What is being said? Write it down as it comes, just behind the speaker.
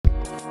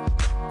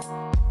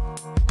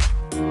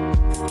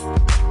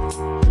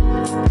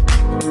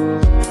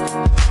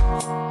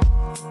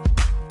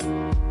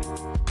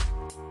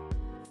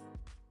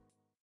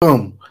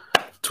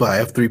to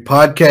our F3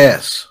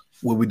 podcast,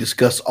 where we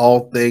discuss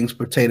all things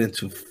pertaining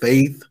to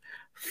faith,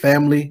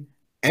 family,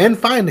 and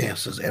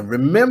finances. And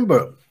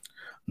remember,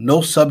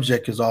 no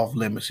subject is off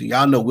limits. So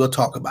y'all know we'll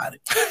talk about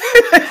it.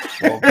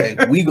 Okay,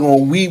 we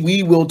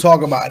will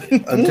talk about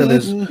it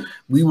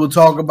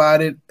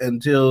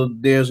until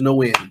there's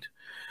no end.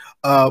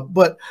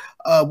 But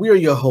we are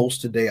your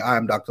hosts today. I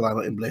am Dr.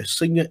 Lionel M. Blair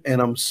Sr.,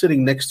 and I'm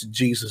sitting next to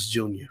Jesus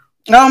Jr.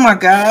 Oh my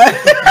God.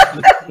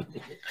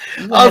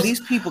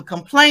 These people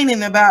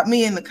complaining about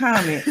me in the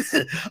comments.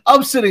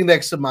 I'm sitting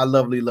next to my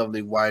lovely,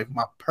 lovely wife,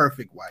 my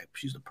perfect wife.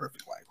 She's a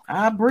perfect wife.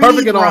 I breathe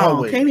perfect in all her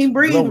wrong. ways. Can't even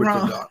breathe Glory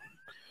wrong. to God.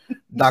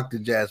 Dr.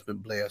 Jasmine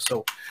Blair.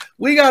 So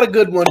we got a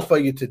good one for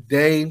you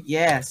today.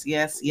 Yes.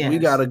 We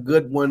got a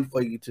good one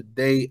for you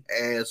today,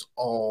 as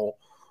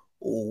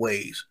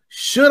always.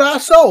 Should I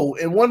sow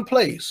in one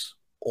place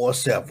or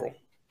several?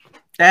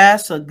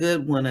 That's a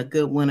good one.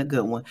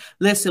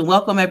 Listen,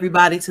 welcome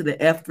everybody to the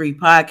F3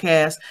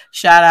 podcast.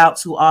 Shout out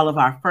to all of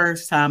our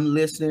first-time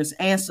listeners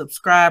and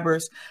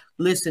subscribers.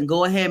 Listen,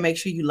 go ahead, make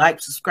sure you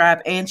like, subscribe,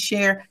 and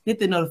share. Hit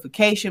the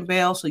notification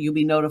bell so you'll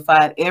be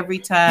notified every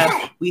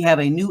time we have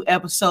a new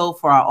episode.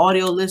 For our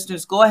audio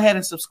listeners, go ahead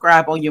and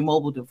subscribe on your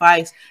mobile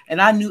device,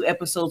 and our new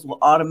episodes will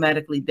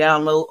automatically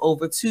download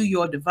over to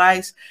your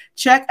device.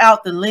 Check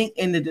out the link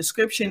in the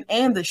description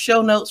and the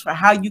show notes for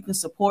how you can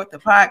support the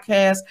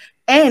podcast.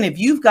 And if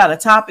you've got a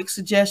topic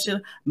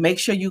suggestion, make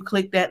sure you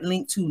click that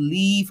link to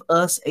leave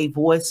us a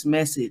voice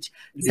message.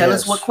 Tell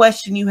us what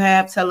question you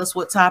have. Tell us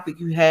what topic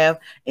you have.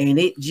 And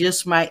it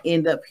just might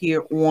end up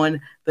here on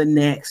the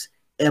next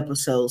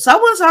episode. So I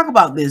want to talk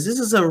about this. This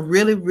is a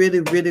really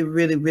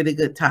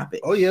good topic.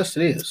 Oh, yes,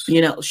 it is.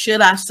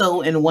 Should I sow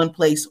in one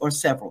place or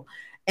several?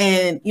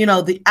 And,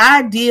 the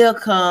idea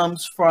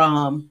comes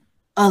from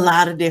a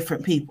lot of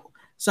different people.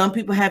 Some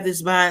people have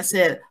this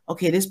mindset,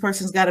 okay, this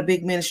person's got a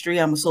big ministry,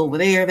 I'm going to sow over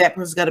there. That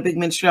person's got a big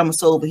ministry, I'm going to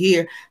sow over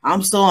here.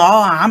 I'm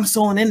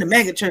sowing in the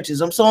mega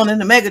churches.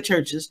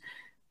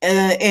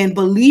 And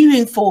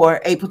believing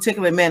for a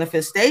particular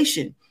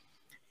manifestation.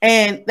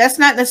 And that's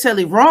not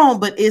necessarily wrong,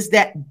 but is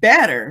that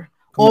better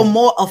or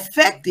more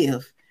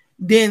effective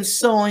than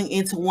sowing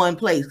into one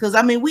place?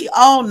 Because, we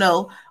all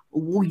know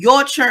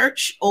your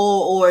church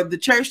or the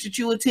church that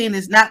you attend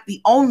is not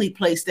the only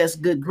place that's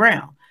good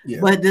ground. Yeah.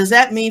 But does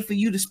that mean for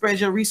you to spread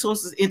your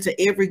resources into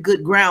every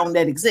good ground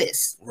that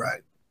exists?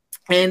 Right.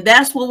 And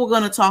that's what we're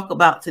going to talk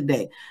about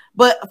today.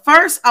 But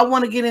first, I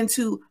want to get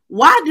into,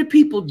 why do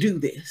people do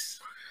this?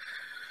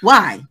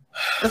 Why?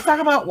 Let's talk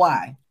about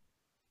why.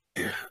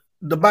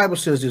 The Bible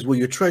says this: where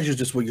your treasure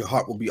is, where your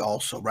heart will be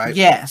also, right?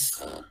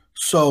 Yes.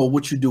 So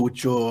what you do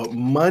with your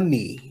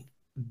money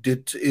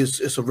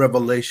is a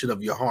revelation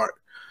of your heart.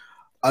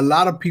 A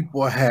lot of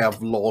people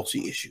have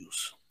loyalty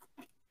issues.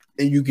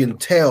 And you can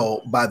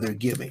tell by their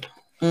giving.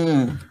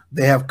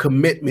 They have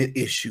commitment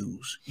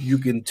issues. You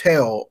can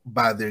tell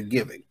by their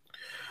giving.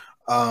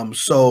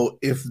 So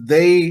if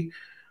they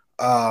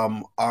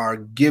are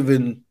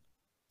given,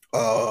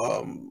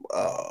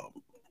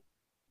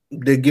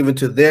 they're given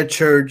to their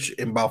church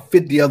and about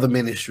 50 other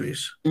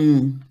ministries,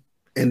 and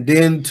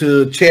then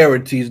to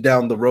charities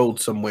down the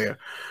road somewhere,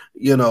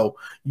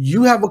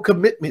 you have a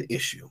commitment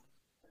issue.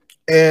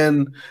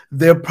 And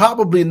they're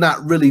probably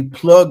not really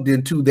plugged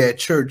into that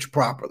church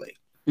properly.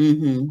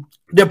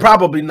 They're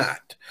probably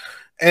not.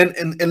 And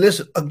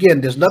listen,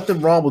 again, there's nothing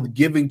wrong with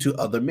giving to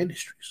other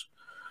ministries.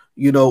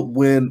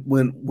 When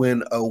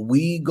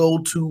we go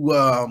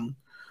to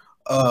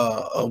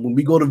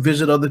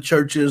visit other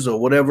churches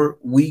or whatever,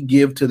 we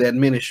give to that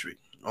ministry.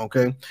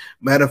 Okay.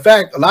 Matter of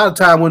fact, a lot of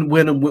time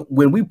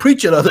when we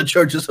preach at other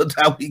churches,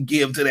 sometimes we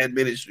give to that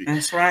ministry.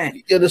 That's right.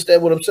 You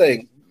understand what I'm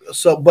saying?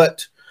 So,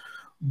 but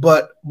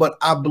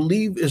I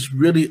believe it's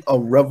really a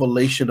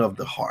revelation of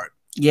the heart.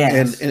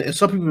 Yes. And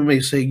some people may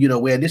say,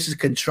 this is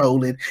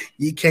controlling.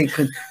 You can't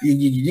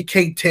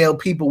tell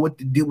people what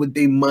to do with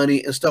their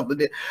money and stuff like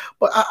that.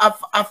 But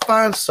I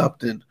find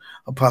something,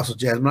 Apostle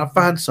Jasmine. I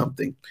find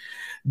something.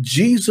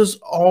 Jesus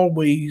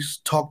always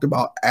talked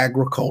about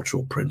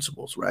agricultural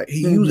principles, right?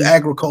 He used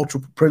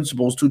agricultural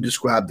principles to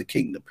describe the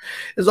kingdom.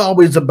 It's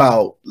always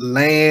about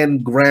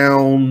land,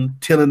 ground,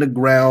 tilling the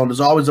ground. It's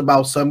always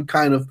about some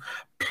kind of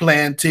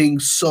planting,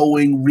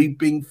 sowing,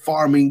 reaping,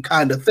 farming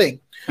kind of thing.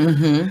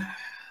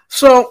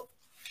 So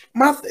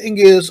my thing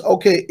is,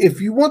 okay, if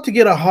you want to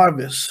get a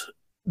harvest,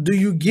 do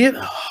you get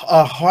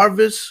a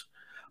harvest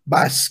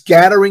by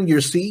scattering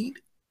your seed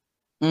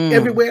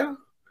everywhere?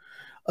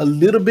 A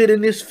little bit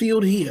in this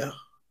field here,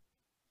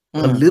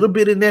 a little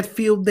bit in that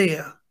field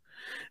there,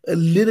 a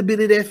little bit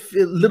of that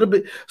field, a little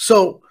bit.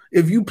 So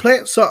if you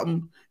plant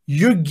something,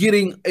 you're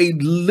getting a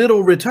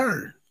little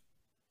return,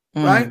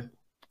 right?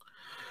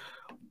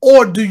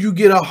 Or do you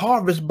get a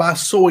harvest by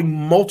sowing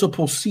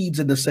multiple seeds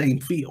in the same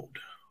field?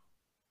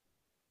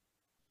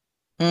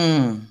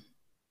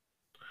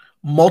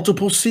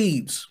 Multiple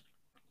seeds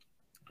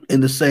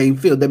in the same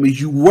field. That means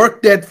you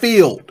work that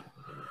field.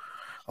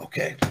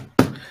 Okay.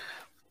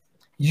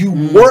 You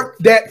work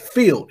that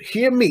field.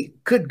 Hear me.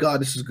 Good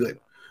God, this is good.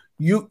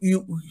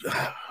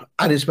 I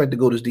didn't expect to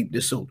go this deep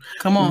this soon.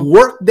 Come on.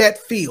 Work that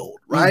field,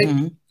 right?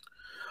 Mm-hmm.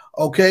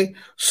 Okay.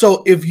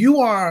 So if you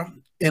are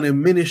in a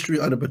ministry,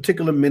 on a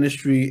particular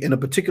ministry, in a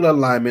particular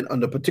alignment,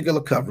 under a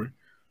particular cover,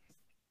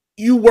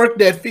 you work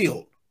that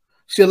field.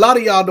 See, a lot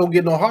of y'all don't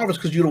get no harvest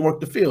because you don't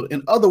work the field.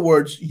 In other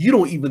words, you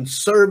don't even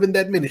serve in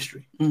that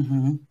ministry.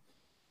 Mm-hmm.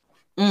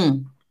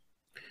 Mm.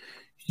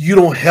 You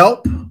don't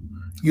help.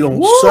 You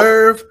don't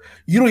serve.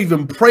 You don't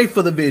even pray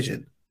for the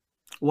vision.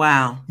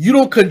 Wow. You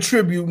don't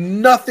contribute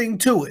nothing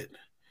to it.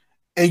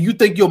 And you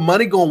think your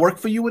money going to work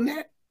for you in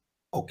that?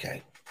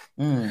 Okay.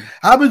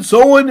 I've been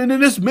sowing into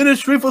this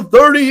ministry for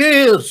 30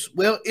 years.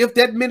 Well, if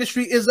that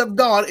ministry is of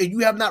God and you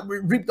have not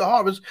reaped the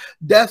harvest,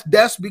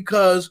 that's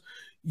because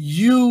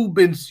you've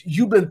been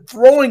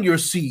throwing your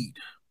seed.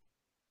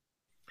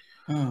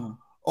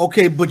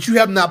 Okay, but you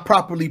have not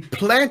properly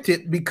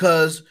planted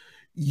because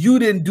you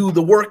didn't do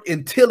the work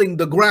in tilling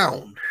the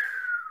ground.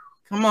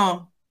 Come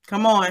on.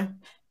 Come on.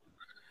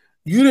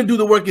 You didn't do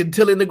the work in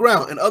tilling the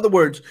ground. In other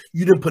words,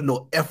 you didn't put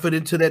no effort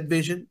into that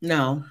vision.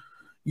 No.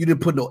 You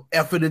didn't put no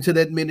effort into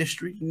that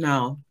ministry.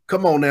 No.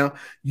 Come on now.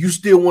 You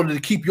still wanted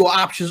to keep your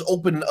options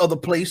open in other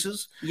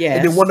places. Yes.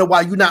 And then wonder why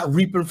you're not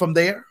reaping from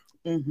there.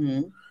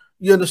 Mm-hmm.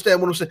 You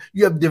understand what I'm saying?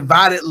 You have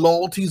divided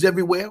loyalties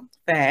everywhere.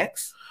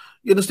 Facts.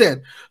 You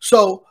understand?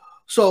 So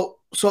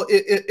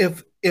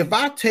if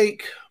I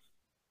take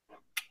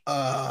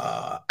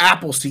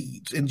apple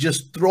seeds and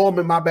just throw them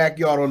in my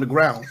backyard on the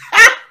ground,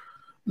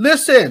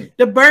 listen,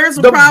 the birds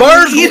will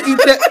eat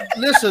that.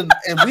 Listen,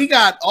 and we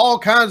got all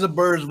kinds of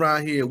birds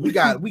around here. We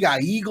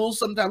got eagles.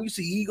 Sometimes we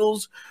see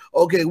eagles.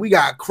 Okay, we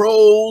got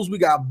crows. We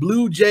got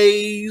blue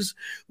jays.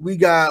 We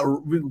got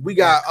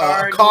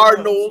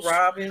cardinals,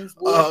 robins,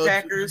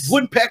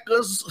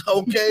 woodpeckers.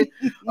 Okay,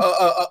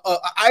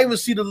 I even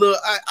see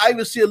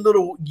a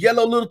little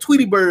yellow little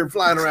Tweety bird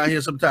flying around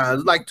here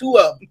sometimes. Like two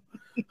of them,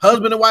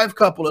 husband and wife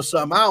couple or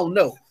something. I don't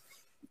know.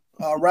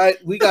 All right,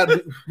 we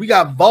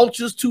got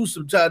vultures too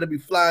sometimes to be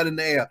flying in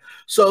the air.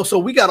 So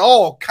we got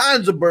all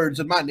kinds of birds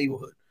in my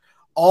neighborhood,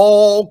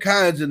 all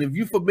kinds. And if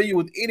you're familiar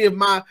with any of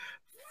my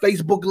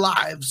Facebook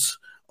lives,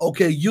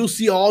 okay, you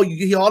hear all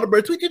the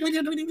birds. You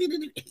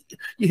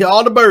hear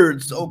all the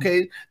birds.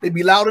 Okay, they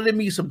be louder than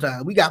me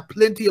sometimes. We got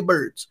plenty of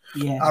birds.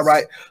 Yes. All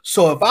right.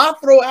 So if I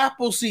throw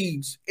apple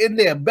seeds in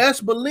there,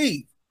 best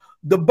believe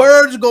the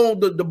birds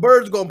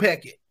gonna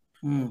peck it.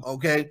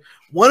 Okay,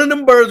 one of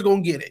them birds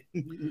gonna get it.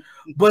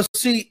 But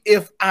see,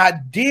 if I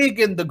dig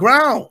in the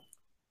ground,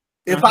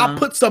 if I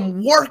put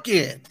some work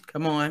in,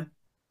 come on,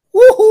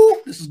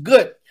 woohoo, this is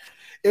good.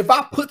 If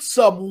I put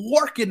some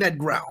work in that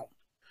ground,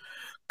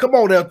 come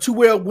on now, to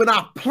where when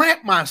I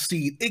plant my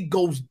seed, it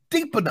goes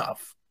deep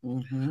enough.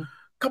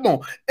 Come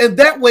on, and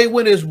that way,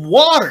 when it's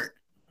watered,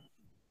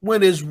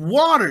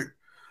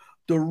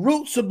 the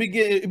roots will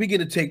begin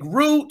to take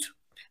root.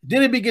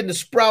 Then it begin to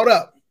sprout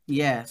up.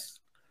 Yes.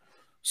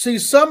 See,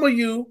 some of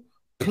you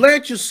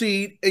plant your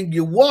seed and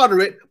you water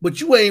it, but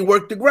you ain't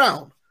worked the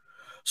ground.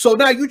 So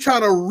now you're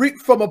trying to reap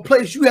from a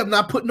place you have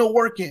not put no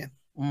work in.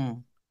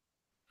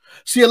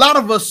 See, a lot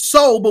of us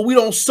sow, but we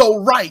don't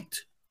sow right.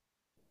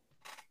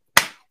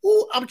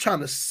 Ooh, I'm trying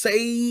to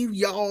save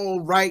y'all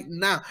right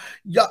now.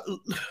 Y'all.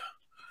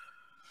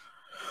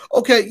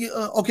 Okay,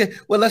 okay.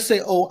 Well, let's say,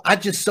 I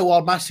just sow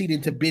all my seed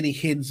into Benny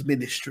Hinn's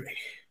ministry.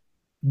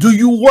 Do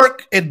you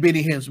work at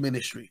Benny Hinn's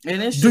ministry?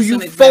 And it's do you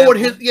forward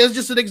his? Yeah, it's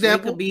just an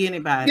example. It could be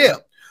anybody. Yeah.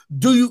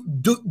 Do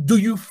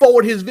you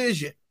forward his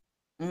vision?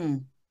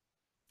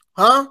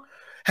 Huh?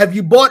 Have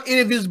you bought any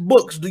of his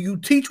books? Do you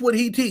teach what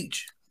he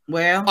teach?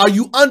 Well, are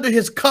you under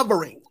his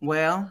covering?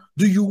 Well,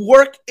 do you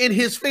work in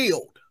his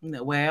field?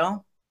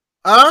 Well,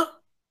 huh?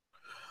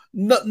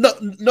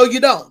 No, you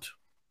don't.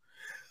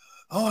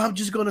 Oh, I'm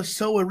just gonna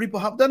sow and reap a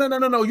harvest.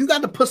 No. You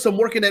got to put some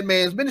work in that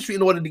man's ministry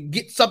in order to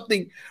get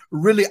something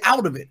really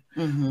out of it.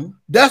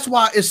 That's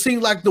why it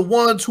seems like the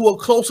ones who are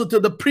closer to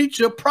the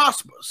preacher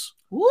prospers.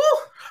 Woo!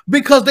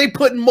 Because they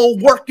putting more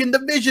work in the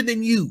vision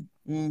than you.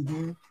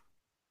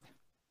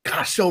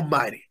 Gosh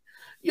almighty.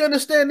 You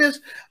understand this?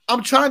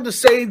 I'm trying to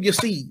save your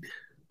seed.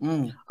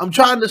 I'm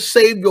trying to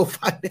save your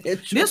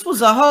financial. This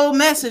was a whole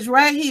message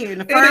right here in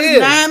the first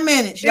 9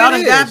 minutes. Y'all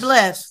done got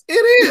blessed. It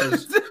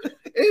is.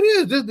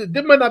 It is.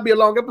 This might not be a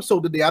long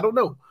episode today. I don't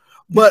know.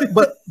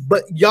 But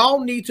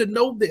y'all need to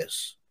know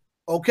this.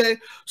 Okay.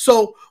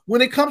 So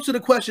when it comes to the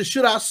question,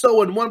 should I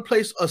sow in one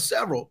place or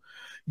several?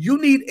 You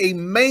need a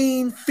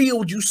main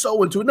field you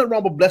sow into. Ain't nothing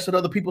wrong with blessing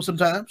other people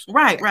sometimes.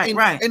 Right.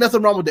 Ain't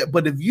nothing wrong with that.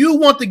 But if you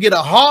want to get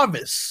a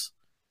harvest,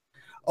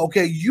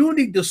 okay, you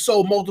need to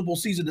sow multiple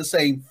seeds in the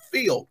same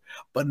field.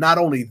 But not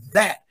only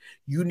that,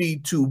 you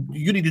need to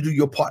do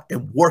your part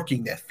in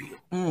working that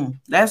field.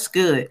 That's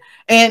good.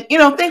 And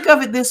think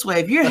of it this way: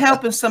 if you're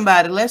helping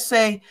somebody, let's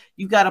say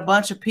you got a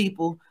bunch of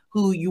people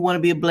who you want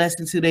to be a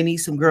blessing to, they need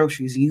some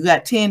groceries, and you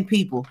got 10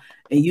 people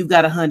and you've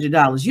got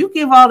 $100. You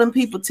give all them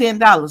people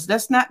 $10.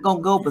 That's not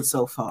gonna go but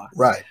so far.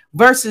 Right.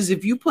 Versus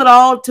if you collect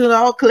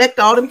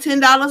all them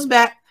 $10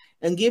 back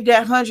and give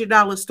that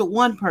 $100 to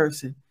one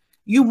person,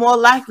 you're more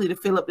likely to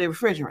fill up their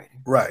refrigerator.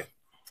 Right.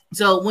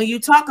 So when you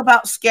talk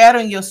about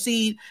scattering your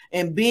seed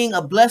and being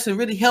a blessing,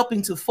 really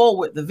helping to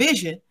forward the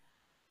vision,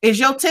 is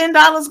your $10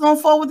 going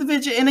to forward the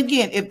vision? And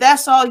again, if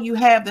that's all you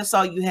have, that's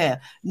all you have.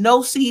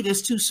 No seed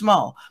is too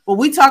small. But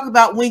we talk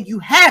about when you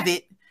have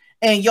it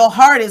and your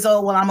heart is,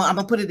 oh, well, I'm going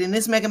to put it in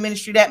this mega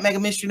ministry, that mega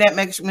ministry, that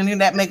mega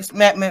ministry,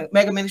 that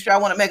mega ministry. I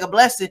want to make a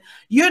blessing.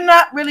 You're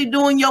not really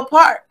doing your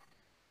part.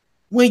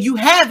 When you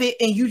have it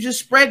and you just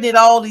spreading it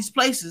all these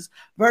places,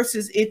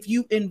 versus if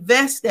you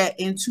invest that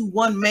into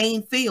one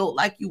main field,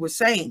 like you were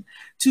saying,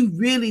 to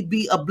really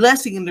be a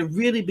blessing and to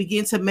really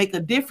begin to make a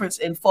difference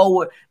and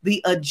forward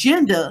the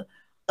agenda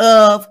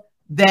of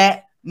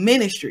that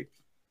ministry.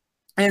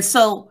 And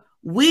so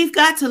we've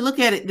got to look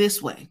at it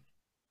this way.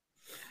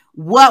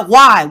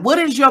 Why? What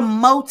is your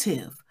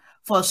motive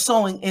for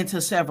sowing into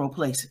several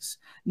places?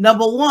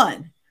 Number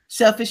one,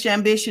 selfish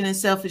ambition and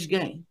selfish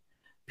gain.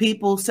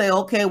 People say,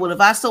 okay, well,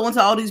 if I sow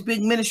into all these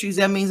big ministries,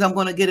 that means I'm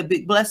going to get a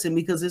big blessing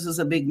because this is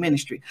a big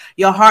ministry.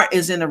 Your heart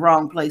is in the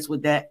wrong place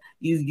with that.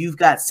 You've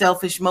got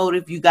selfish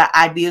motive. You got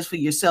ideas for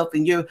yourself,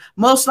 and you're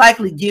most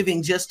likely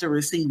giving just to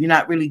receive. You're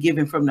not really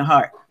giving from the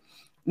heart.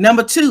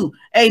 Number two,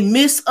 a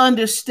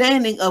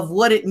misunderstanding of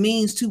what it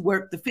means to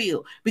work the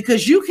field,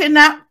 because you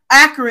cannot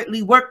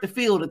accurately work the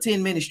field of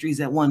 10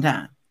 ministries at one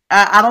time.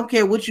 I don't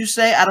care what you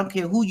say. I don't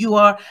care who you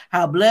are,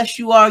 how blessed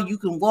you are. You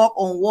can walk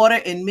on water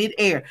in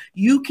midair.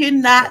 You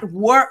cannot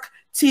work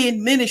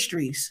 10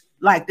 ministries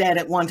like that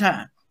at one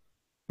time.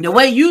 The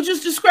way you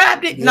just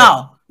described it,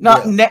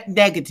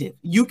 negative.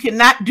 You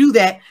cannot do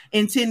that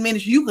in 10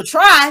 minutes. You could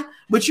try,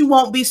 but you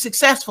won't be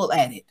successful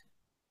at it.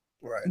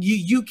 Right.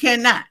 You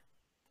cannot.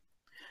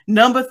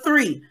 Number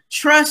three,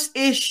 trust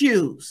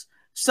issues.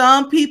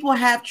 Some people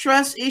have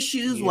trust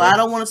issues. Yeah. Well, I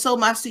don't want to sow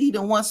my seed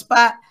in one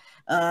spot.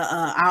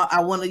 I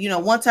want to,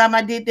 one time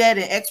I did that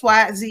and X,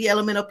 Y, Z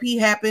element of P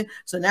happened.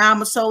 So now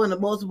I'm a soul in the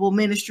multiple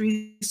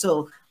ministries.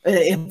 So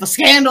if a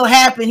scandal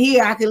happened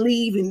here, I can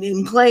leave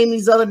and claim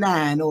these other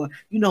 9. Or,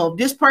 if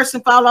this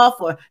person fall off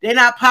or they're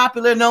not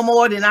popular no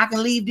more, then I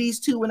can leave these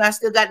 2 and I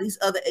still got these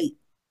other 8.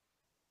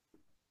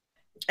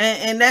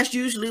 And that's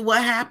usually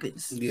what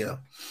happens. Yeah.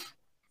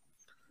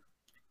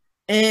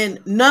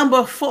 And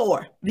number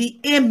 4, the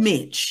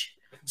image.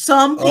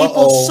 Some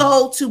people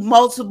sold to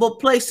multiple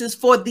places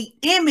for the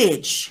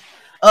image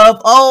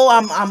of,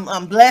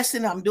 I'm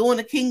blessing, I'm doing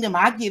the kingdom.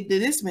 I give to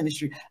this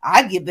ministry.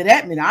 I give to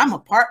that ministry. I'm a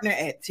partner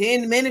at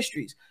 10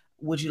 ministries.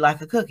 Would you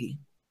like a cookie?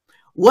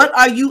 What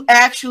are you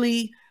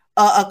actually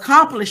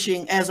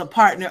accomplishing as a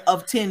partner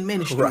of 10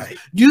 ministries? Right.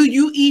 Do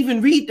you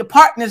even read the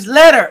partner's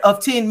letter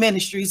of 10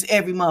 ministries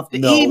every month?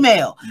 The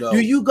email? No. Do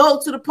you go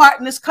to the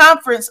partner's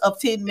conference of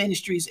 10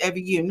 ministries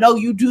every year? No,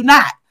 you do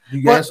not. Do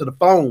you answer the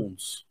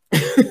phones?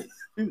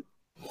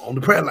 On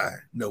the prayer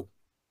line? No.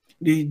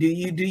 Do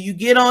you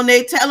get on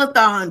their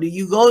telethon? Do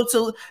you go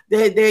to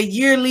their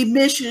yearly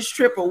missions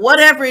trip or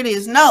whatever it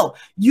is? No,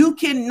 you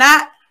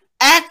cannot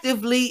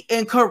actively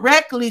and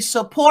correctly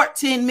support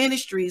 10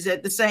 ministries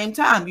at the same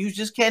time. You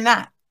just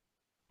cannot.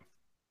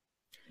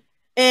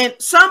 And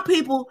some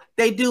people,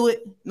 they do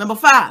it, number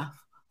 5,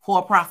 for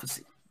a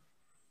prophecy.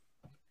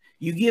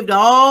 You give to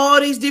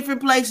all these different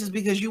places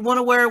because you want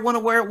to wear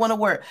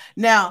it.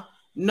 Now,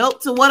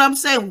 note to what I'm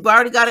saying. We've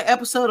already got an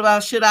episode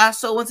about should I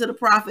sow into the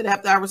prophet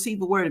after I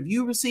receive a word. If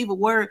you receive a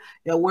word,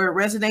 that word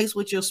resonates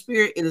with your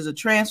spirit, it is a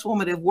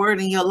transformative word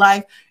in your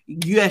life.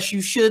 Yes,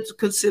 you should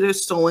consider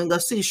sowing a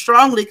seed.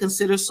 Strongly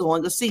consider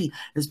sowing a seed,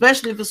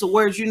 especially if it's a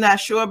word you're not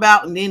sure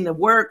about, and then the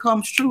word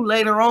comes true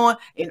later on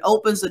and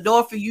opens the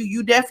door for you.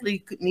 You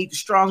definitely need to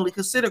strongly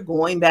consider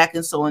going back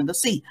and sowing a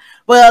seed.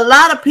 But a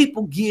lot of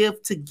people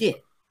give to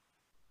get.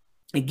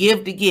 And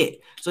give to get.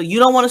 So you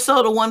don't want to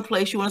sow to one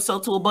place. You want to sow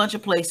to a bunch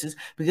of places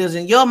because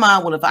in your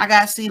mind, well, if I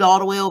got seed all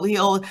the way over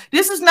here,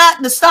 this is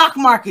not the stock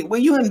market where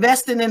you're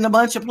investing in a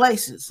bunch of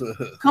places.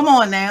 Come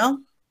on now.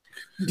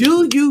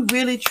 Do you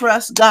really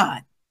trust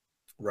God?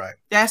 Right.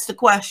 That's the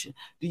question.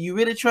 Do you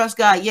really trust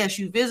God? Yes,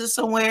 you visit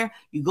somewhere,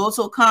 you go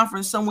to a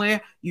conference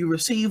somewhere, you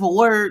receive a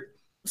word,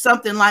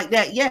 something like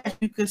that. Yes,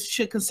 you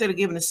should consider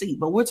giving a seed.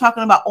 But we're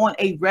talking about on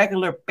a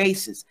regular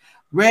basis.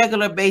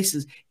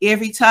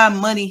 Every time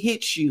money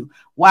hits you,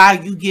 why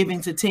are you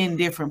giving to 10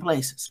 different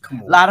places?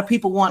 A lot of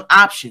people want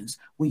options.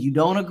 When you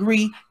don't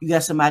agree, you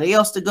got somebody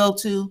else to go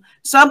to.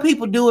 Some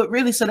people do it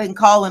really so they can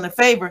call in a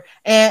favor.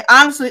 And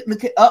honestly,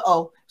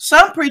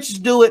 some preachers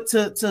do it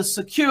to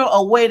secure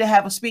a way to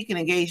have a speaking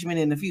engagement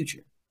in the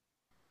future.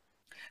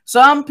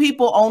 Some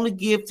people only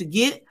give to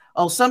get.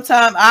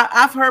 Sometimes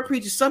I've heard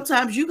preachers,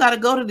 sometimes you got to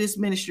go to this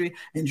ministry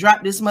and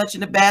drop this much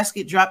in the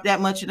basket, drop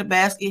that much in the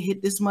basket,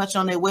 hit this much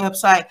on their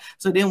website.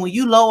 So then when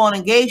you low on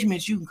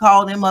engagements, you can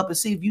call them up and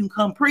see if you can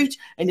come preach.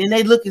 And then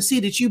they look and see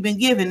that you've been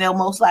given. They'll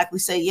most likely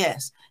say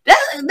yes.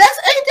 Ain't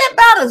that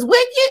about as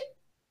wicked?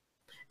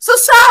 It's a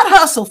side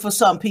hustle for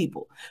some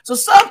people. So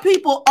some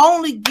people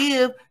only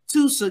give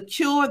to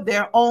secure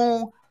their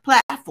own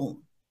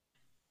platform.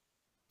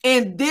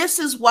 And this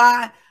is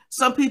why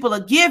some people are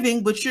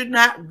giving, but you're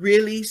not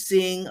really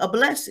seeing a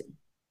blessing.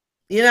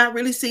 You're not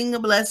really seeing a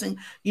blessing.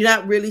 You're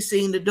not really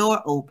seeing the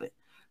door open.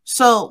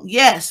 So,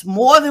 yes,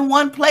 more than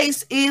one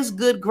place is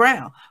good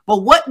ground.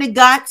 But what did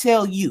God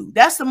tell you?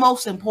 That's the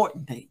most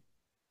important thing.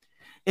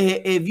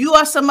 If you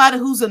are somebody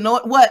who's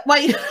anointed, what?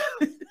 Wait,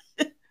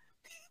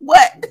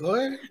 what? Go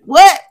ahead.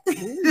 What?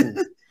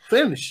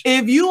 Finish.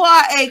 If you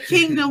are a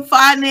kingdom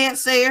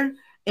financier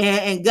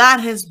and God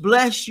has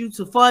blessed you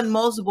to fund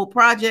multiple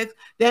projects,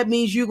 that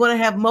means you're going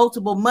to have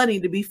multiple money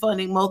to be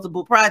funding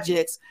multiple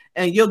projects,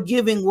 and your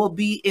giving will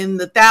be in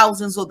the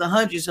thousands or the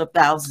hundreds of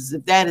thousands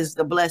if that is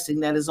the blessing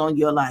that is on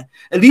your life,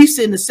 at least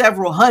in the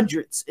several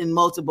hundreds in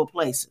multiple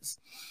places.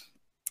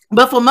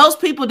 But for most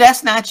people,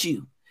 that's not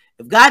you.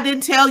 If God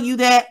didn't tell you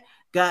that,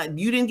 God,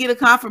 you didn't get a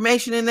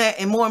confirmation in that,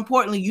 and more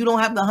importantly, you don't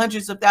have the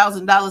hundreds of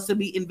thousands of dollars to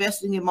be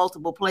investing in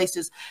multiple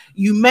places,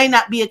 you may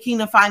not be a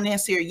kingdom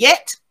financier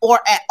yet or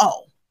at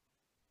all.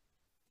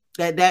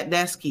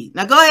 That's key.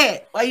 Now go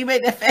ahead. Why you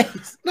made that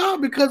face? No,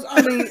 because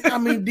I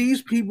mean,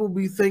 these people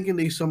be thinking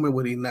they somewhere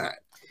where they not.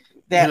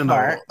 That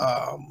part.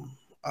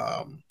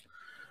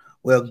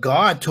 Well,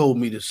 God told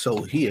me to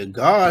sow here.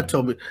 God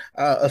told me.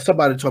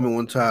 Somebody told me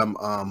one time.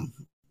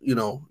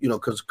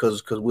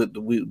 Because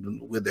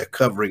with their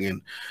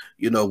covering,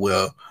 and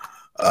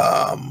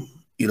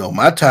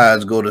my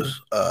tithes go to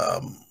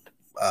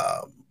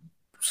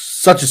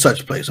such and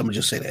such place. I'm gonna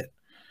just say that,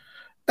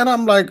 and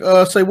I'm like,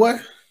 say what?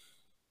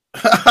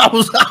 I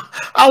was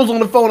on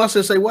the phone. I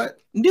said, say what?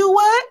 Do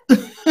what?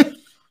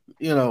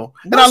 And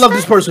I love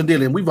this person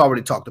dearly, and we've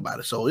already talked about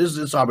it, so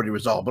it's already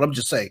resolved. But I'm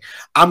just saying,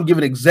 I'm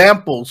giving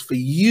examples for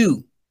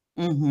you.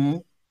 Mm-hmm.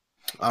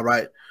 All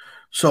right.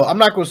 So I'm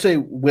not going to say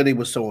where they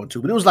were sowing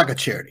to, but it was like a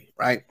charity,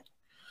 right?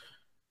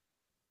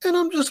 And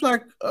I'm just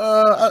like,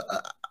 I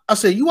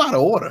said, you out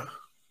of order.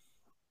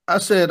 I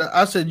said,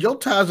 your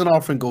tithes and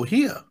offering go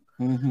here.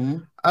 Mm-hmm.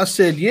 I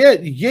said, yeah,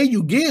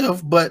 you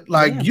give, but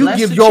like you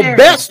give your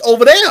charity. best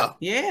over there.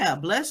 Yeah,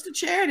 bless the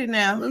charity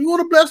now. You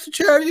want to bless the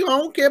charity? I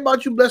don't care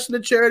about you blessing the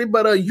charity,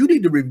 but you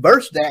need to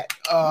reverse that.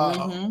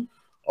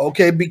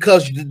 Okay,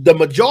 because the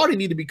majority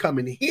need to be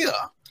coming here.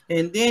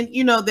 And then,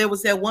 there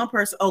was that one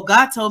person,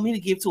 God told me to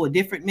give to a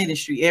different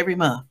ministry every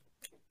month.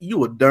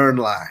 You a darn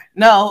lie.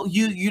 No,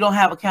 you don't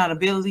have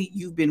accountability.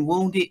 You've been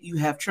wounded. You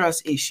have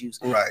trust issues.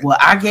 Right. Well,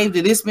 I gave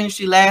to this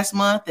ministry last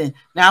month, and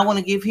now I want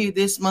to give here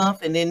this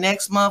month, and then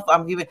next month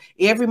I'm giving.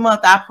 Every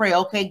month I pray,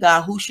 okay,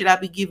 God, who should I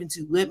be giving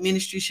to? What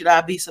ministry should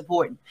I be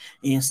supporting?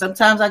 And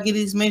sometimes I get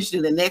these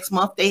ministries, the next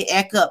month they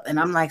act up, and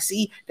I'm like,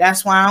 see,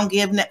 that's why I don't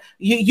give.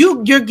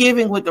 You're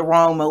giving with the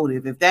wrong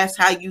motive. If that's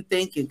how you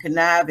think and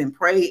connive and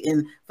pray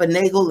and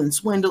finagle and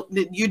swindle,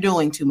 you're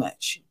doing too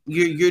much.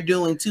 You're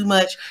doing too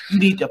much. You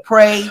need to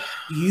pray.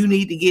 You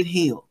need to get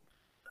healed.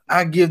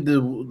 I give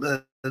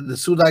the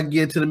soon as I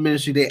get to the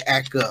ministry, they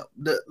act up.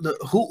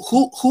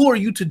 Who are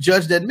you to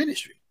judge that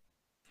ministry?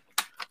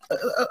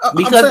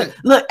 Because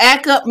look,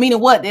 act up meaning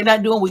what? They're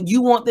not doing what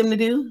you want them to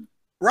do.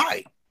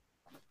 Right.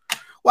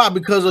 Why?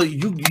 Because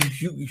you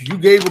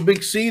gave a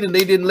big seed and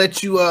they didn't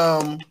let you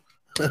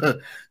they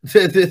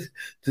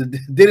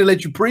didn't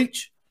let you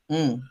preach,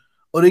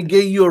 or they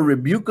gave you a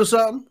rebuke or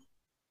something.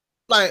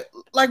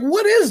 Like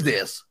what is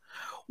this?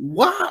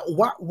 Why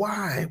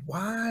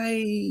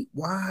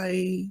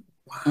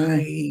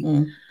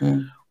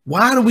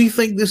do we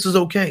think this is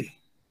okay?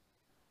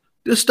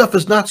 This stuff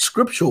is not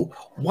scriptural.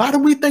 Why do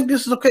we think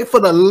this is okay? For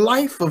the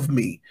life of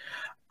me,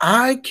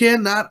 I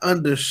cannot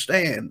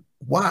understand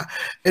why.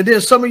 And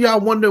then some of y'all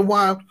wonder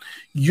why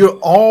you're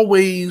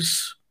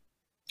always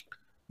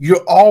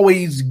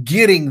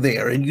getting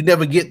there and you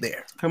never get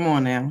there. Come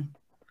on now.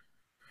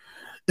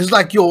 It's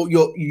like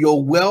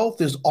your wealth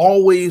is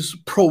always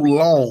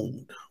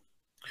prolonged.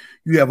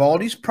 You have all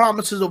these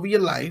promises over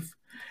your life,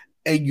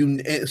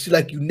 and it's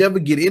like you never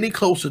get any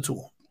closer to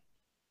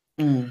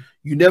them.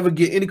 You never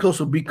get any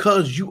closer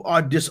because you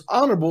are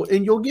dishonorable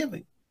in your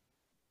giving.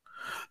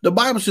 The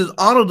Bible says,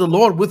 honor the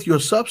Lord with your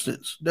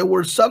substance. That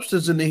word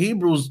substance in the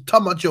Hebrew is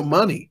talking about your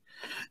money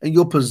and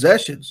your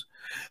possessions.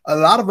 A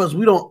lot of us,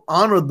 we don't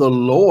honor the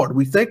Lord.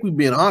 We think we're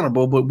being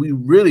honorable, but we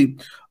really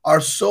are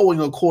sowing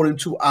according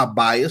to our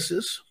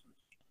biases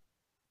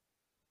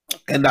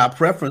and our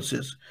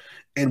preferences.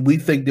 And we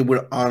think that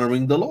we're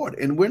honoring the Lord,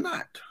 and we're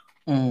not.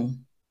 Honor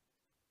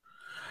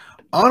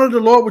the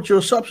Lord with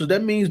your substance.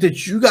 That means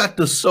that you got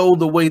to sow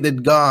the way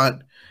that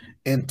God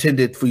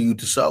intended for you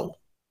to sow.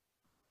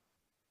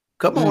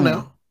 Come on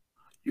now.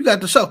 You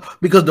got to sow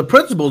because the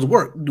principles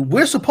work.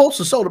 We're supposed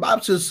to sow. The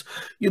Bible says,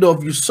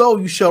 if you sow,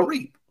 you shall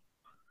reap.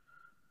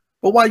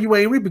 But why you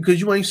ain't reap? Because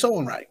you ain't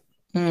sowing right.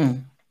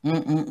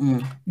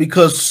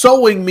 Because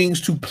sowing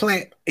means to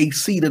plant a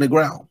seed in the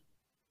ground.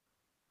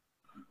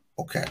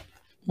 Okay.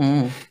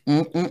 Come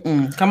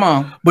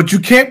on. But you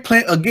can't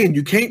plant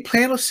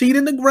a seed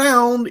in the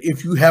ground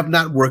if you have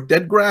not worked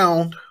that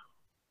ground.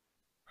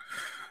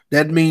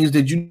 That means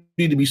that you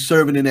need to be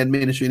serving in that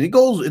ministry. And it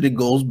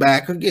goes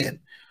back again.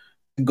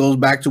 It goes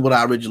back to what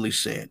I originally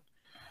said.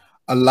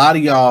 A lot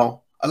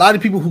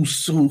of people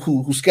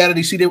who scatter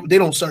these seed, they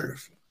don't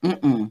serve.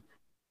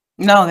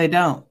 No, they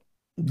don't.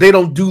 They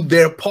don't do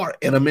their part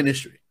in a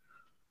ministry.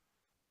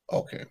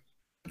 Okay.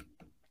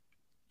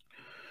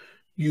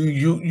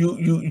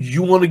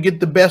 you want to get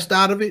the best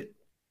out of it,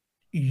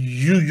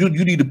 you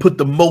need to put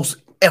the most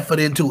effort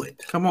into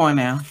it. Come on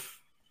now.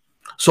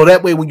 So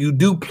that way when you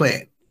do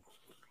plan.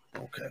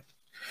 Okay.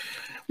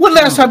 When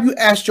last time you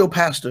asked your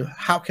pastor,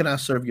 how can I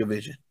serve your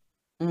vision?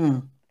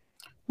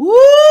 Woo!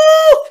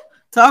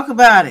 Talk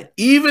about it.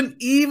 Even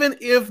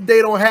if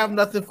they don't have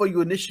nothing for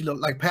you initially,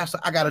 like, Pastor,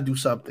 I got to do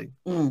something.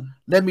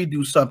 Let me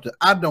do something.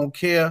 I don't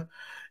care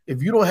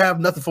if you don't have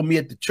nothing for me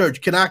at the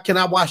church. Can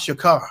I wash your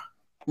car?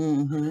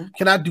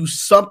 Can I do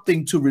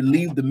something to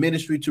relieve the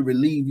ministry, to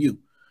relieve you?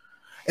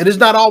 And it's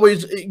not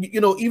always,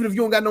 even if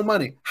you don't got no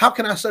money, how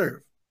can I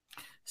serve?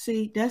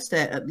 See, that's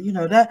that,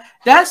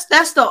 that's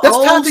the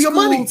old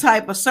school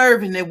type of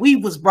serving that we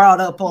was brought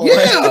up on.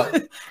 Yeah.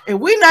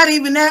 And we're not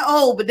even that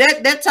old, but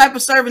that type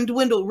of serving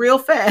dwindled real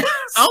fast.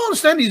 I don't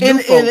understand these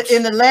new folks.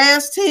 In the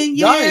last 10 years,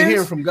 y'all ain't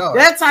hearing from God.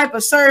 That type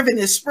of serving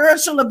is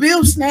spiritual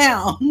abuse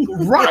now.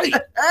 Right.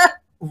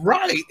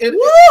 Right. And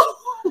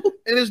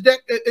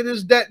it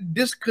is that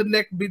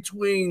disconnect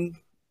between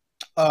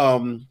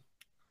Gen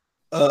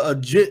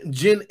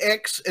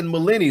X and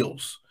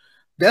millennials.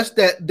 That's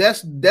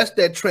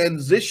that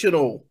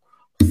transitional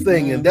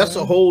thing, and that's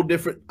a whole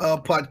different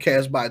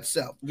podcast by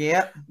itself.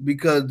 Yeah,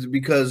 because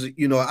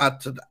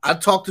I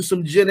talked to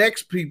some Gen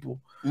X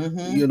people.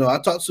 I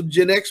talked to some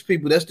Gen X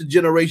people. That's the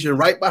generation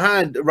right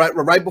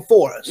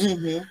before us.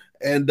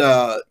 And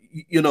the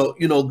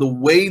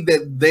way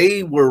that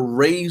they were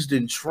raised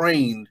and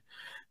trained,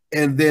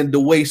 and then the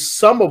way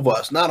some of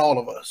us, not all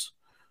of us,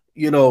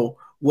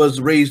 was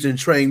raised and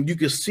trained. You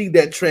can see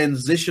that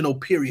transitional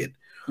period.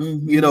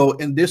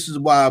 And this is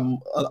why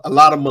a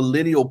lot of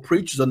millennial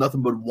preachers are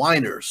nothing but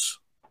whiners.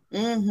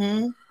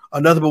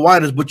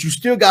 But you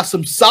still got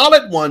some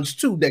solid ones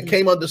too that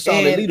came under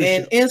solid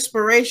leadership and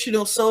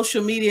inspirational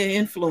social media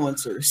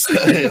influencers.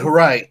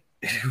 Right.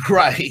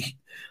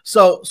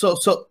 So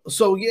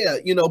yeah,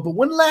 but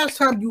when the last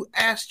time you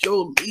asked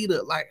your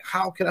leader, like,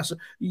 how can I serve?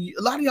 A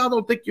lot of y'all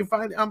don't think you're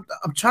fine. I'm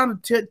trying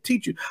to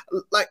teach you.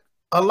 Like,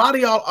 a lot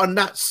of y'all are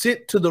not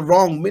sent to the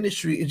wrong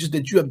ministry. It's just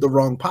that you have the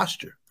wrong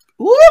posture.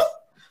 Woo!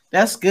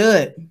 That's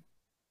good.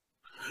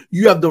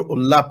 You have the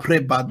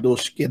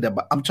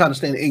I'm trying to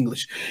stay in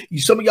English.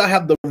 Some of y'all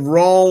have the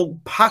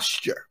wrong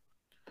posture.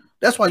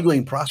 That's why you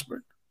ain't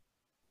prospering.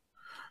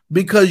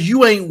 Because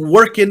you ain't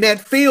working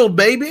that field,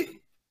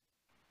 baby.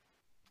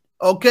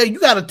 Okay, you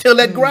got to till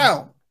that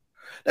ground.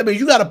 That means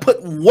you got to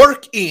put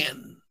work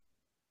in.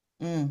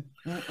 A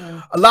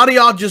lot of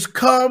y'all just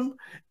come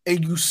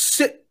and you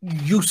sit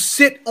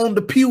on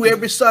the pew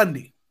every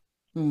Sunday.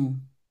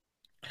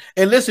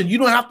 And listen, you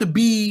don't have to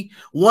be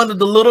one of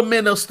the little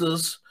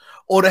ministers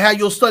or to have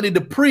your study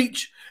to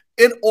preach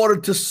in order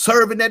to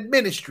serve in that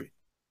ministry.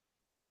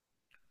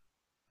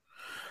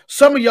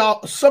 Some of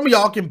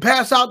y'all can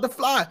pass out the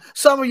fly.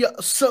 Some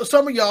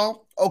of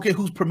y'all, okay,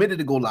 who's permitted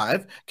to go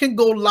live, can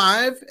go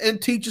live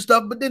and teach you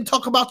stuff, but then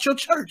talk about your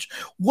church.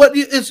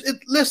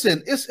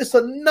 Listen, it's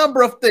a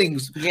number of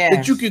things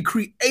that you can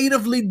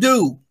creatively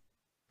do.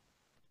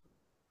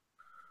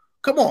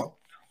 Come on,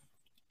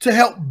 to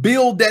help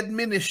build that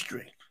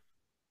ministry.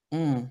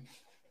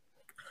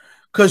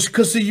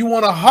 Because you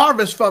want to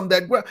harvest from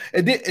that ground,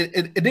 and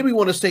then we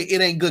want to say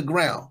it ain't good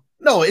ground.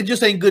 No, it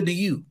just ain't good to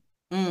you.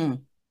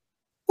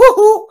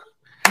 Woohoo!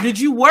 Did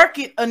you work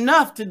it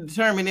enough to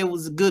determine it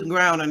was good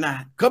ground or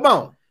not? Come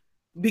on.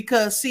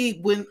 Because see,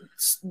 when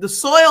the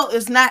soil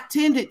is not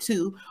tended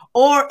to,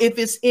 or if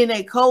it's in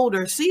a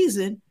colder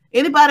season,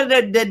 anybody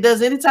that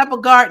does any type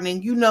of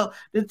gardening,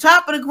 the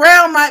top of the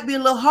ground might be a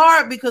little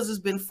hard because it's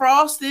been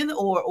frosting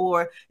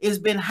or it's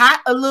been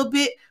hot a little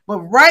bit. But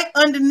right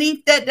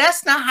underneath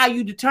that's not how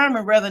you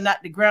determine whether or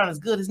not the ground is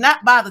good. It's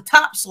not by the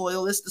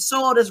topsoil. It's the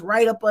soil that's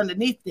right up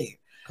underneath there.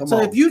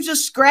 If you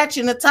just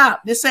scratching the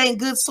top, this ain't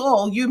good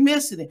soil, you're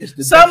missing it.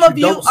 Some of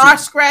you are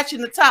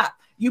scratching the top.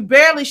 You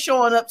barely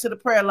showing up to the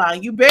prayer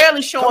line. You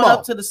barely showing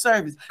up to the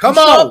service. You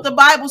show up to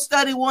Bible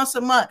study once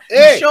a month.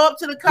 You show up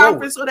to the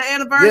conference or the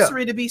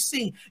anniversary to be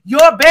seen.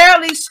 You're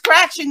barely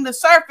scratching the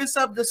surface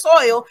of the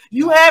soil.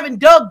 You haven't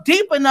dug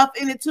deep enough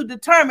in it to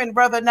determine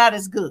whether or not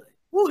it's good.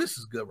 Oh, this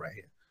is good right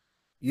here.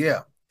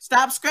 Yeah.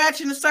 Stop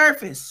scratching the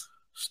surface.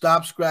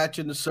 Stop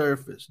scratching the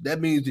surface.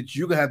 That means that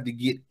you're gonna have to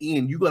get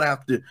in. You're gonna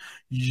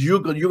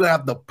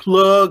have to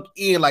plug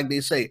in, like they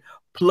say,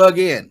 plug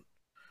in.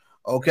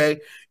 Okay,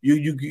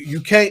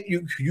 you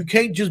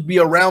can't just be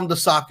around the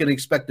socket and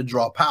expect to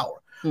draw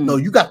power. No,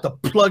 you got to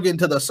plug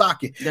into the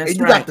socket. That's and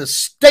you got to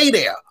stay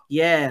there.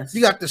 Yes,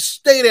 you got to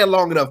stay there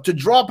long enough to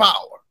draw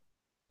power.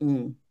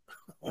 Oh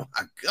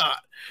my God,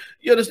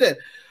 you understand?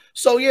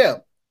 So yeah.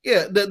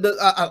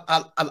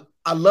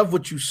 I love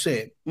what you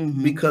said,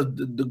 because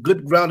the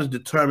good ground is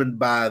determined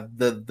by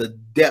the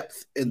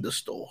depth in the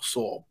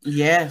soil.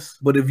 Yes,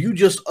 but if you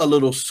just a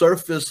little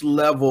surface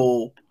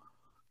level.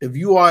 If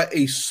you are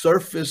a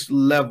surface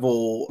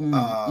level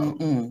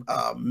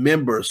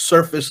member,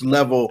 surface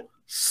level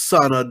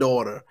son or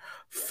daughter,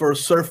 for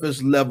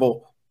surface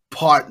level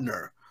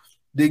partner,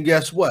 then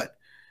guess what?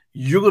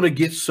 You're going to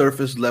get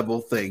surface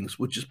level things,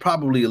 which is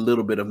probably a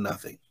little bit of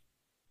nothing.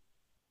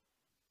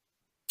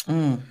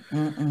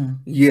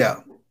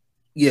 Yeah.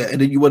 Yeah,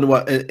 and then you wonder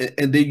why,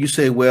 and then you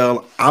say,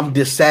 "Well, I'm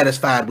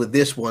dissatisfied with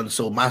this one,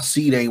 so my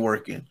seed ain't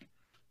working."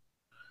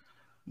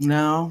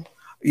 No,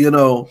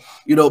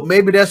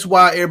 maybe that's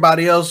why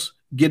everybody else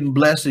getting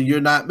blessed and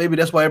you're not. Maybe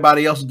that's why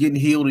everybody else is getting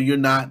healed and you're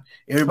not.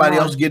 Everybody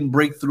else getting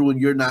breakthrough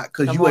and you're not,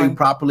 because you ain't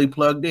properly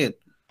plugged in.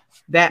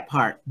 That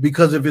part.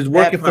 Because if it's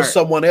working for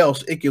someone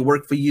else, it can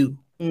work for you.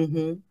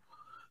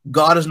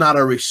 God is not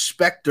a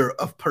respecter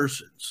of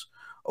persons.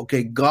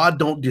 Okay, God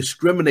don't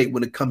discriminate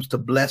when it comes to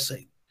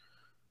blessing.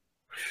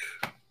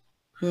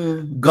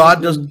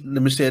 God does.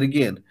 Let me say it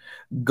again.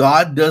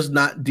 God does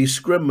not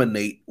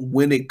discriminate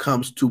when it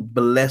comes to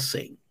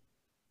blessing.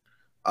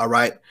 All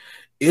right.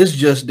 It's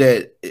just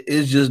that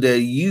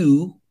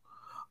you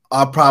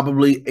are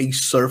probably a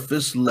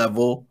surface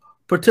level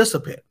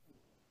participant.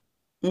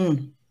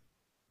 And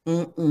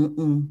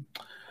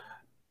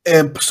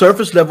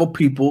surface level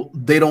people,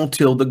 they don't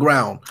till the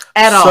ground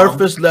at all.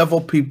 Surface level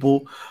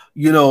people,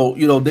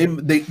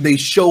 they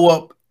show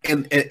up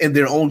in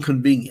their own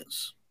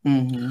convenience.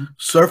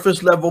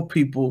 Surface level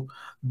people,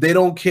 they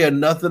don't care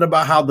nothing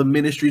about how the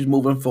ministry is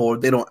moving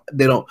forward. They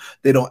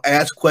don't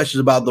ask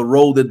questions about the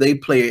role that they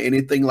play or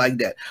anything like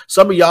that.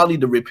 Some of y'all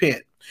need to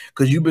repent,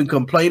 because you've been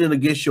complaining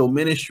against your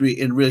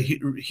ministry, and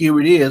here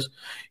it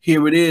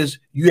is.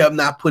 You have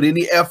not put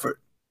any effort.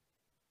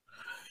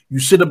 You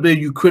sit up there,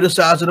 you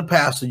criticizing the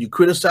pastor, you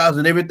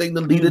criticizing everything the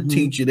leader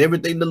teaches,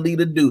 everything the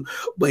leader do.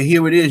 But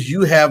here it is,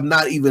 you have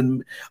not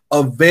even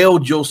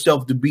availed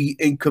yourself to be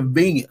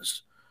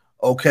inconvenienced,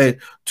 okay,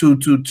 to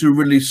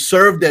really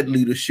serve that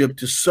leadership,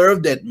 to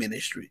serve that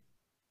ministry.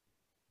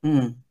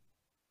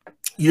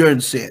 You're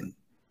in sin.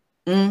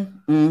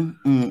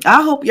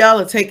 I hope y'all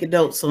are taking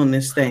notes on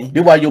this thing.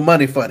 That's why your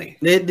money funny.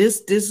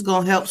 This is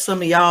going to help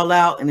some of y'all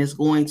out, and it's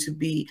going to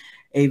be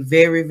a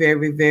very,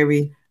 very,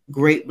 very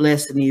great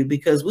blessing to you,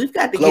 because we've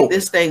got to get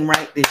this thing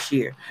right this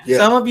year.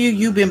 Some of you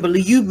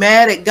you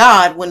mad at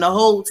God when the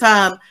whole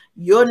time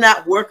you're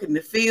not working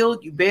the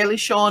field, you barely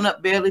showing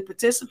up, barely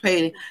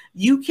participating.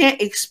 You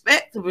can't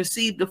expect to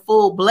receive the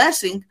full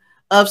blessing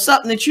of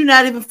something that you're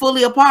not even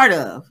fully a part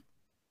of.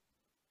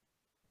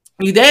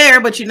 You're there,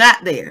 but you're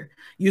not there.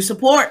 You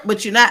support,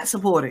 but you're not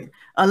supporting.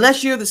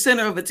 Unless you're the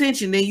center of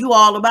attention, then you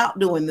all about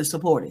doing the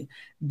supporting.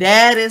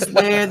 That is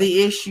where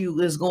the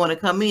issue is going to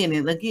come in.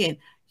 And again,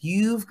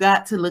 you've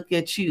got to look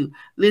at you.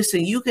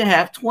 Listen, you can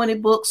have 20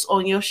 books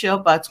on your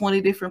shelf by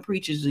 20 different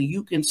preachers, and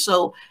you can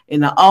sow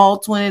in all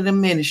 20 of the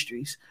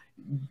ministries.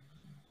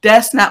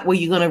 That's not where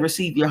you're going to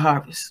receive your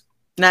harvest.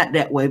 Not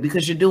that way,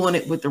 because you're doing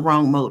it with the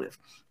wrong motive.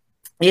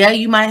 Yeah,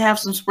 you might have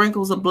some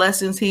sprinkles of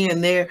blessings here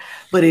and there,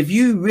 but if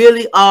you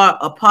really are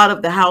a part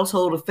of the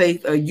household of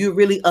faith, or you're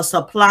really a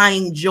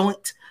supplying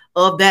joint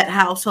of that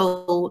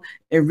household,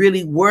 and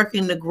really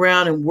working the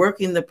ground and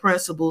working the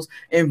principles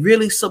and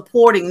really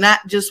supporting,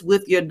 not just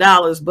with your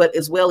dollars, but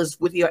as well as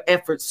with your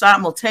efforts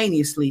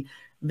simultaneously,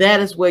 that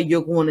is where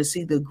you're going to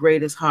see the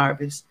greatest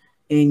harvest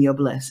in your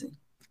blessing.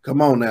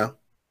 Come on now.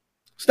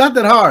 It's not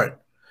that hard.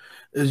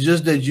 It's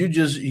just that you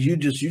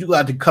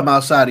got to come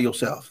outside of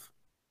yourself.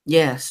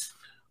 Yes.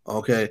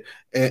 Okay.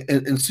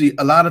 And see,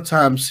 a lot of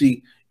times,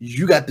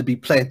 you got to be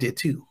planted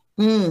too.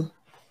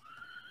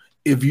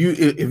 If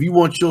you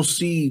want your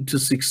seed to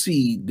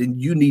succeed, then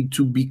you need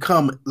to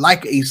become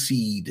like a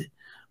seed,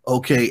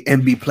 okay,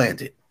 and be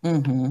planted.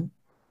 The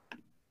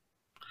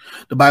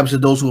Bible says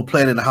those who are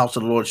planted in the house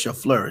of the Lord shall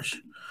flourish.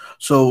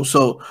 So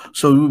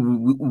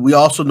we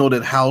also know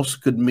that house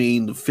could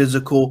mean the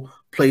physical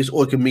place,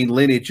 or it can mean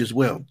lineage as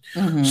well.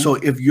 So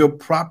if you're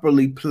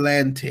properly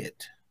planted,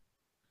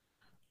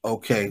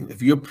 okay,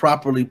 if you're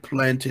properly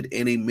planted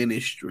in a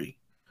ministry,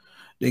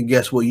 then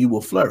guess what? You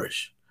will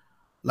flourish.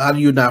 A lot of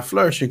you are not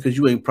flourishing because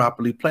you ain't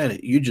properly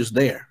planted. You're just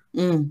there.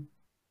 Come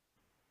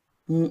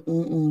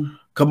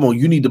on,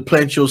 you need to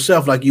plant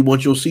yourself like you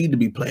want your seed to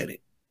be planted.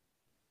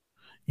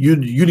 You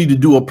need to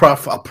do a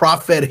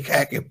prophetic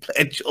act and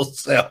plant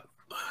yourself.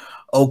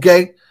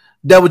 Okay?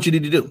 That's what you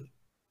need to do.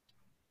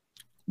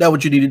 That's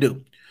what you need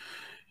to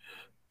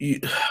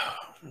do.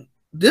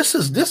 This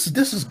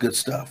is good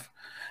stuff.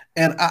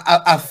 And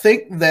I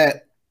think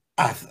that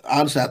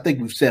honestly, I think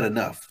we've said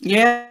enough.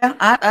 Yeah,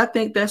 I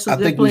think that's a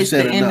good place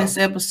to end this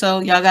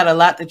episode. Y'all got a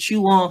lot to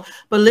chew on.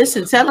 But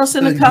listen, tell us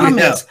in the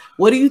comments,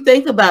 what do you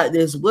think about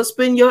this? What's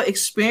been your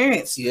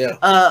experience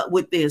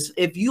with this?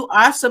 If you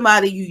are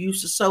somebody you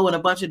used to sow in a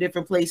bunch of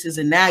different places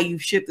and now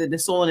you've shifted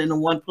this on into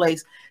one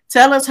place,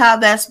 tell us how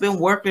that's been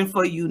working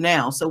for you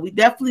now. So we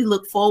definitely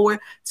look forward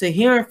to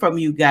hearing from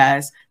you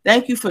guys.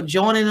 Thank you for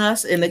joining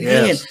us. And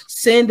again,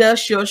 send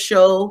us your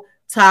show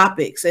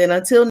topics. And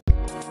until